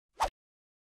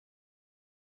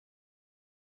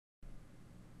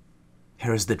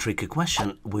Here is the tricky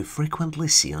question we frequently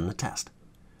see on the test.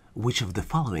 Which of the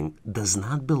following does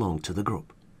not belong to the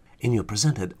group? And you're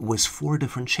presented with 4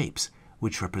 different shapes,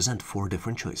 which represent 4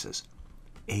 different choices: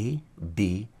 A,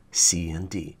 B, C,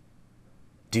 and D.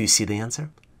 Do you see the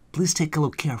answer? Please take a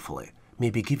look carefully.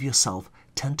 Maybe give yourself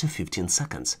 10 to 15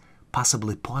 seconds,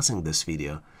 possibly pausing this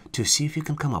video to see if you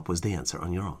can come up with the answer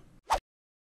on your own.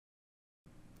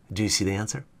 Do you see the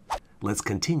answer? Let's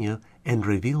continue and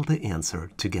reveal the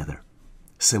answer together.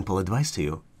 Simple advice to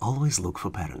you, always look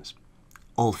for patterns.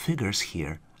 All figures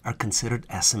here are considered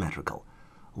asymmetrical.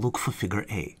 Look for figure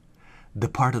A. The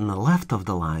part on the left of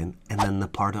the line and then the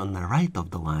part on the right of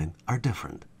the line are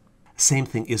different. Same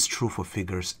thing is true for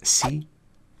figures C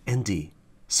and D.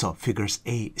 So figures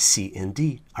A, C, and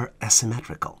D are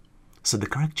asymmetrical. So the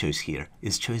correct choice here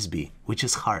is choice B, which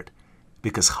is heart,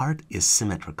 because heart is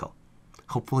symmetrical.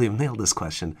 Hopefully you've nailed this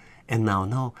question and now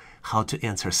know how to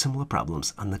answer similar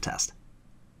problems on the test.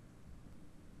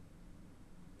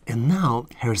 And now,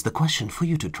 here's the question for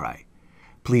you to try.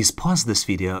 Please pause this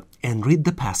video and read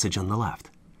the passage on the left.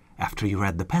 After you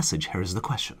read the passage, here's the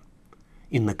question.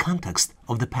 In the context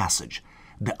of the passage,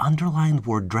 the underlined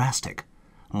word drastic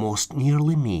most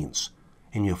nearly means,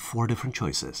 and you have 4 different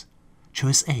choices.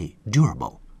 Choice A,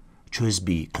 durable. Choice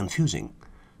B, confusing.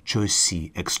 Choice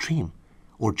C, extreme.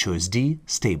 Or choice D,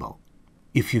 stable.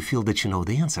 If you feel that you know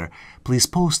the answer, please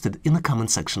post it in the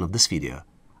comment section of this video.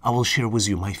 I will share with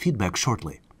you my feedback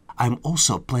shortly. I'm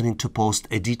also planning to post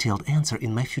a detailed answer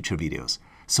in my future videos,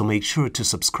 so make sure to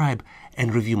subscribe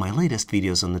and review my latest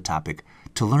videos on the topic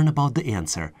to learn about the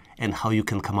answer and how you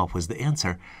can come up with the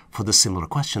answer for the similar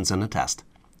questions on the test.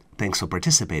 Thanks for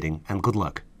participating and good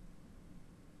luck.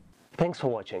 Thanks for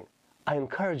watching. I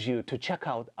encourage you to check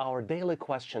out our daily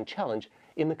question challenge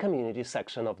in the community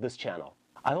section of this channel.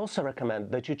 I also recommend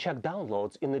that you check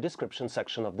downloads in the description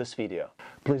section of this video.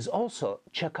 Please also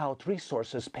check out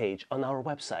resources page on our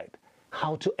website,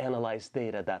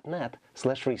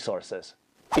 howtoanalyzedata.net/resources.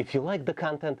 If you like the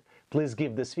content, please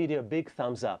give this video a big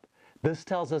thumbs up. This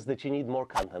tells us that you need more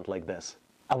content like this.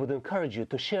 I would encourage you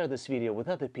to share this video with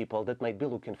other people that might be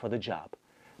looking for the job.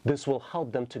 This will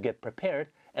help them to get prepared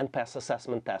and pass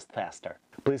assessment test faster.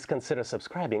 Please consider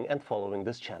subscribing and following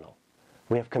this channel.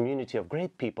 We have a community of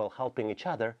great people helping each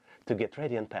other to get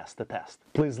ready and pass the test.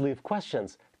 Please leave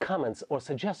questions, comments, or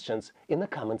suggestions in the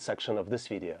comment section of this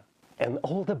video. And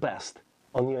all the best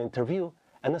on your interview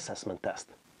and assessment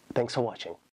test. Thanks for watching.